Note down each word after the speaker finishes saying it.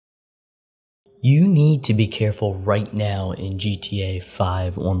You need to be careful right now in GTA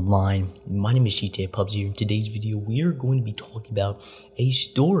 5 Online. My name is Day-Pup here. In today's video, we are going to be talking about a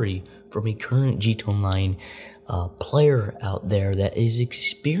story from a current GTA Online player out there that is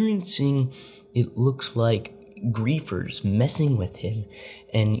experiencing, it looks like, griefers messing with him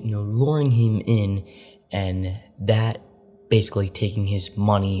and, luring him in, and that basically taking his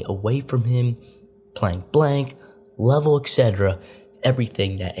money away from him, blank, level, etc.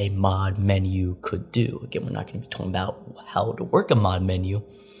 Everything that a mod menu could do. Again, we're not going to be talking about how to work a mod menu.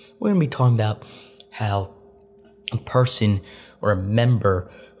 We're going to be talking about how a person or a member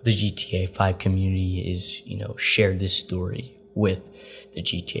of the GTA 5 community is, shared this story with the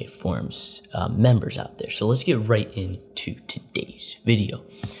GTA forums members out there. So let's get right into today's video.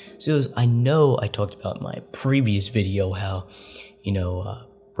 So I know I talked about in my previous video how,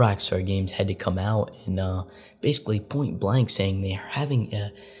 Rockstar Games had to come out and basically point blank saying they're having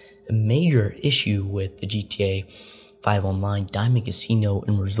a major issue with the GTA 5 Online Diamond Casino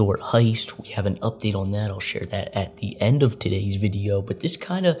and Resort Heist. We have an update on that. I'll share that at the end of today's video. But this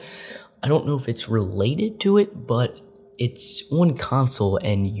I don't know if it's related to it, but it's on console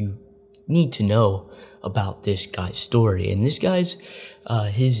and you need to know about this guy's story. And this guy's,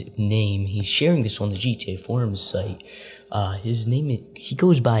 his name, he's sharing this on the GTA forums site. His name, he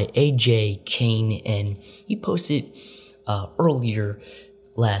goes by AJ Kane, and he posted, earlier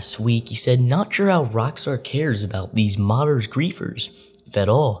last week. He said, "Not sure how Rockstar cares about these modders griefers, if at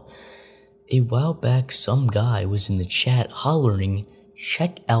all. A while back, some guy was in the chat hollering,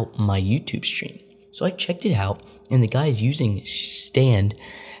 'Check out my YouTube stream.' So I checked it out, and the guy is using stand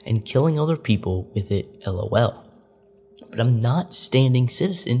and killing other people with it, LOL. But I'm not standing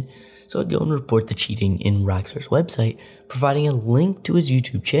citizen, so I go and report the cheating in Rockstar's website, providing a link to his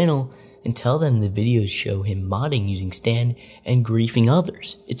YouTube channel, and tell them the videos show him modding using stand and griefing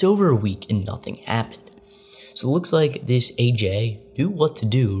others. It's over a week and nothing happened." So it looks like this AJ knew what to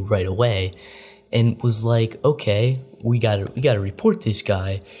do right away and was like, okay, we gotta report this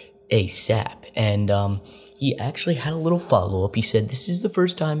guy ASAP. And he actually had a little follow-up. He said, "This is the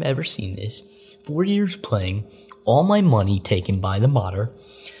first time I've ever seen this. 4 years playing, all my money taken by the modder,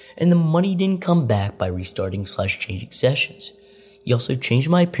 and the money didn't come back by restarting/changing sessions. He also changed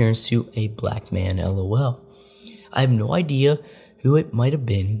my appearance to a black man, LOL. I have no idea who it might have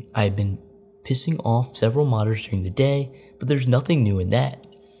been. I've been pissing off several modders during the day, but there's nothing new in that.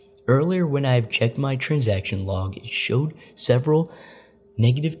 Earlier when I've checked my transaction log, it showed several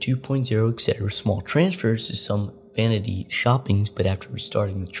 -2.0, etc. small transfers to some vanity shoppings, but after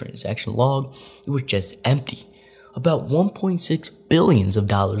restarting the transaction log, it was just empty. About 1.6 billions of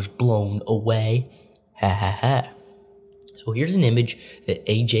dollars blown away. Ha ha ha." So here's an image that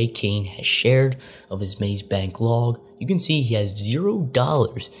AJ Kane has shared of his Maze Bank log. You can see he has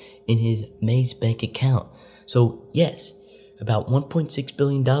 $0 in his Maze Bank account. So yes, about $1.6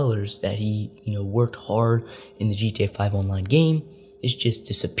 billion that he, worked hard in the GTA 5 Online game is just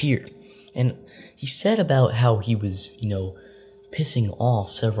disappeared. And he said about how he was, pissing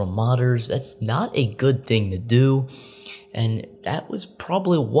off several modders. That's not a good thing to do, and that was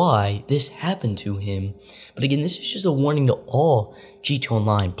probably why this happened to him. But again, this is just a warning to all GTA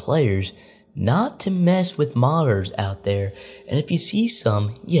Online players not to mess with modders out there. And if you see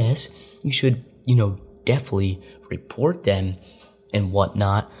some, yes, you should, definitely report them and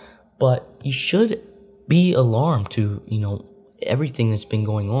whatnot, but you should be alarmed to, everything that's been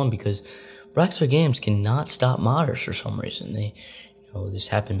going on, because Rockstar Games cannot stop modders for some reason. They, this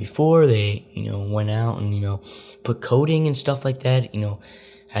happened before. They, went out and, put coding and stuff like that,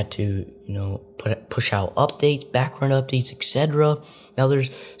 had to, push out updates, background updates, etc. Now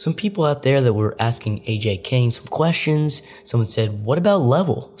there's some people out there that were asking AJ Kane some questions. Someone said, "What about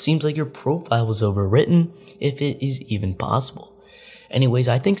level? Seems like your profile was overwritten, if it is even possible." Anyways,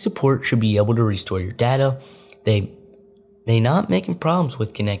 I think support should be able to restore your data. They not making problems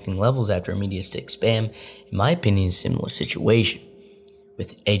with connecting levels after immediate stick spam. In my opinion, is a similar situation.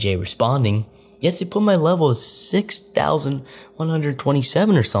 With AJ responding, "Yes, they put my level as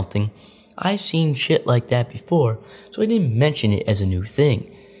 6,127 or something. I've seen shit like that before, so I didn't mention it as a new thing."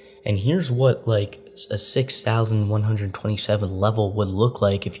 And here's what a 6,127 level would look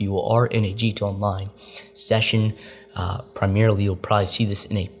like if you are in a GTA Online session. Primarily, you'll probably see this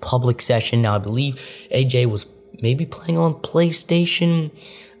in a public session. Now, I believe AJ was maybe playing on PlayStation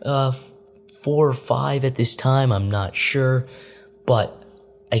 4 or 5 at this time. I'm not sure. But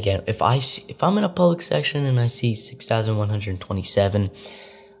again, if I'm in a public session and I see 6,127,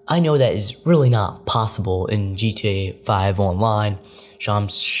 I know that is really not possible in GTA 5 Online. So I'm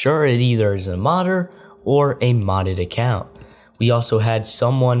sure it either is a modder or a modded account. We also had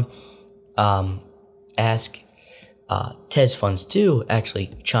someone Ask Tez Funds 2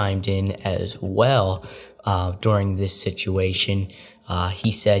 actually chimed in as well during this situation.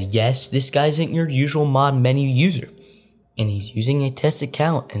 He said, yes, this guy isn't your usual mod menu user, and he's using a test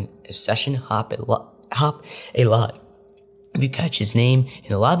account and a session hop a lot. If you catch his name in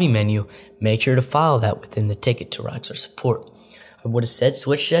the lobby menu, make sure to file that within the ticket to Rockstar support. I would have said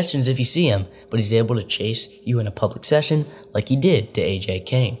switch sessions if you see him, but he's able to chase you in a public session like he did to AJ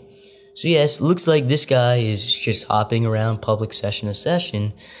Kane. So yes, looks like this guy is just hopping around public session to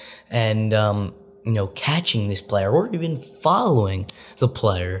session and, catching this player or even following the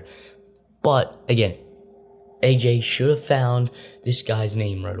player. But again, AJ should have found this guy's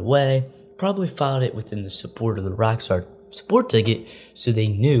name right away, probably filed it within the support of the Rockstar support ticket so they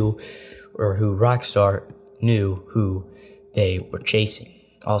knew, or who Rockstar knew who they were chasing.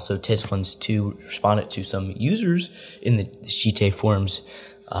 Also, Tez Funds 2 responded to some users in the GTA forums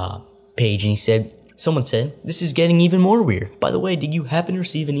page, and someone said, this is getting even more weird. By the way, did you happen to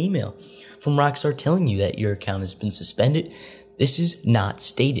receive an email from Rockstar telling you that your account has been suspended? This is not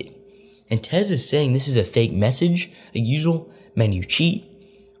stated. And Tez is saying this is a fake message, a usual menu cheat,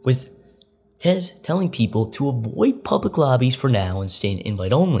 with Tez telling people to avoid public lobbies for now and stay in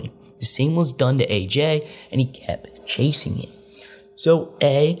invite only. The same was done to AJ, and he kept chasing it. So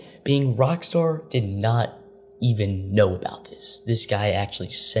being Rockstar did not even know about this. This guy actually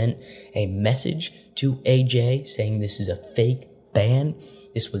sent a message to AJ saying this is a fake ban.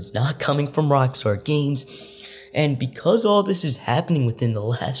 This was not coming from Rockstar Games. And because all this is happening within the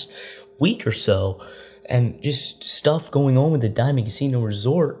last week or so, and just stuff going on with the Diamond Casino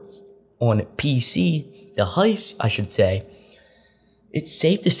Resort on PC, the heist, I should say, it's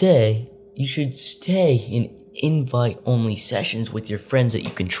safe to say you should stay in invite-only sessions with your friends that you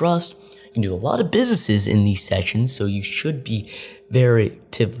can trust. You can do a lot of businesses in these sessions, so you should be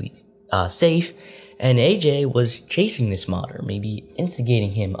relatively safe. And AJ was chasing this modder, maybe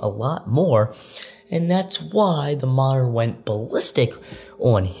instigating him a lot more, and that's why the modder went ballistic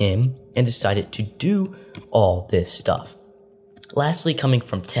on him and decided to do all this stuff. Lastly, coming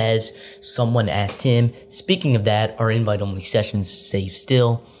from Tez, someone asked him, speaking of that, are invite-only sessions safe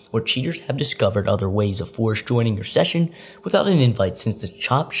still? Or cheaters have discovered other ways of force joining your session without an invite since the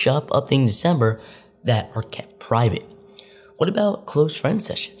Chop Shop update in December that are kept private? What about closed friend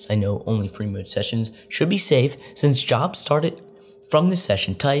sessions? I know only free mode sessions should be safe since jobs started from the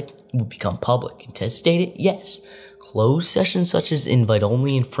session type will become public. And Tez stated, yes, closed sessions such as invite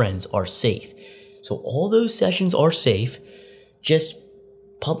only and friends are safe. So all those sessions are safe, just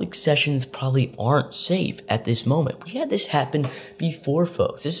public sessions probably aren't safe at this moment. We had this happen before,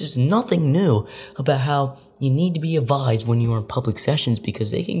 folks. This is nothing new about how you need to be advised when you are in public sessions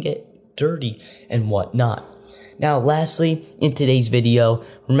because they can get dirty and whatnot. Now, lastly, in today's video,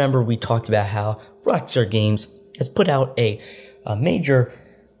 remember we talked about how Rockstar Games has put out a major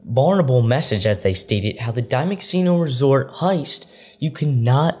vulnerable message, as they stated, how the Diamond Casino Resort heist, you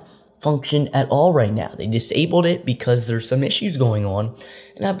cannot function at all right now. They disabled it because there's some issues going on,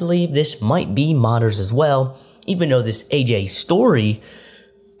 and I believe this might be modders as well, even though this AJ story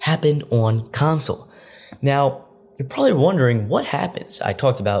happened on console. Now, you're probably wondering what happens. I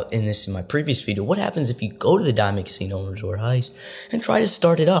talked about in my previous video, what happens if you go to the Diamond Casino Resort heist and try to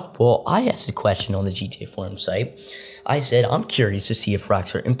start it up? Well, I asked a question on the GTA forum site. I said, I'm curious to see if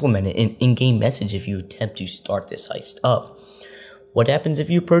Rockstar implemented an in-game message if you attempt to start this heist up. What happens if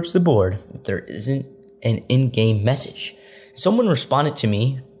you approach the board if there isn't an in-game message? Someone responded to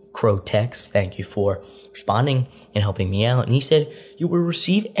me, Crotex, thank you for responding and helping me out, and he said, you will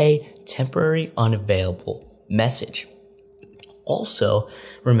receive a temporary unavailable message. Also,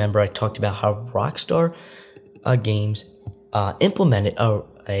 remember I talked about how Rockstar Games implemented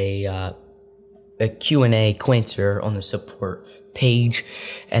a Q&A answer on the support page,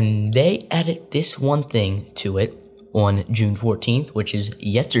 and they added this one thing to it on June 14th, which is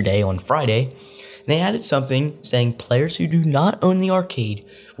yesterday on Friday. They added something saying players who do not own the arcade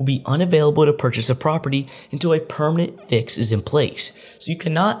will be unavailable to purchase a property until a permanent fix is in place. So you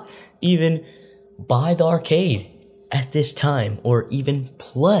cannot even buy the arcade at this time or even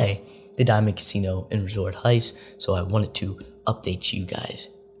play the Diamond Casino and Resort heist. So I wanted to update you guys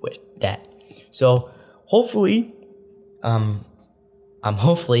with that. So hopefully,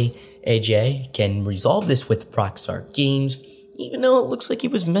 hopefully AJ can resolve this with Rockstar Games, even though it looks like he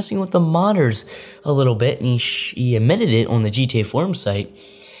was messing with the modders a little bit, and he admitted it on the GTA forum site.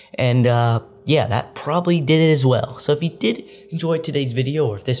 And yeah, that probably did it as well. So if you did enjoy today's video,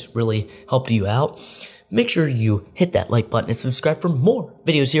 or if this really helped you out, make sure you hit that like button and subscribe for more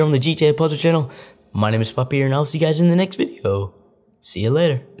videos here on the GTA Puzzle channel. My name is Puppy, and I'll see you guys in the next video. See you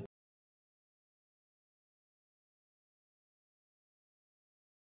later.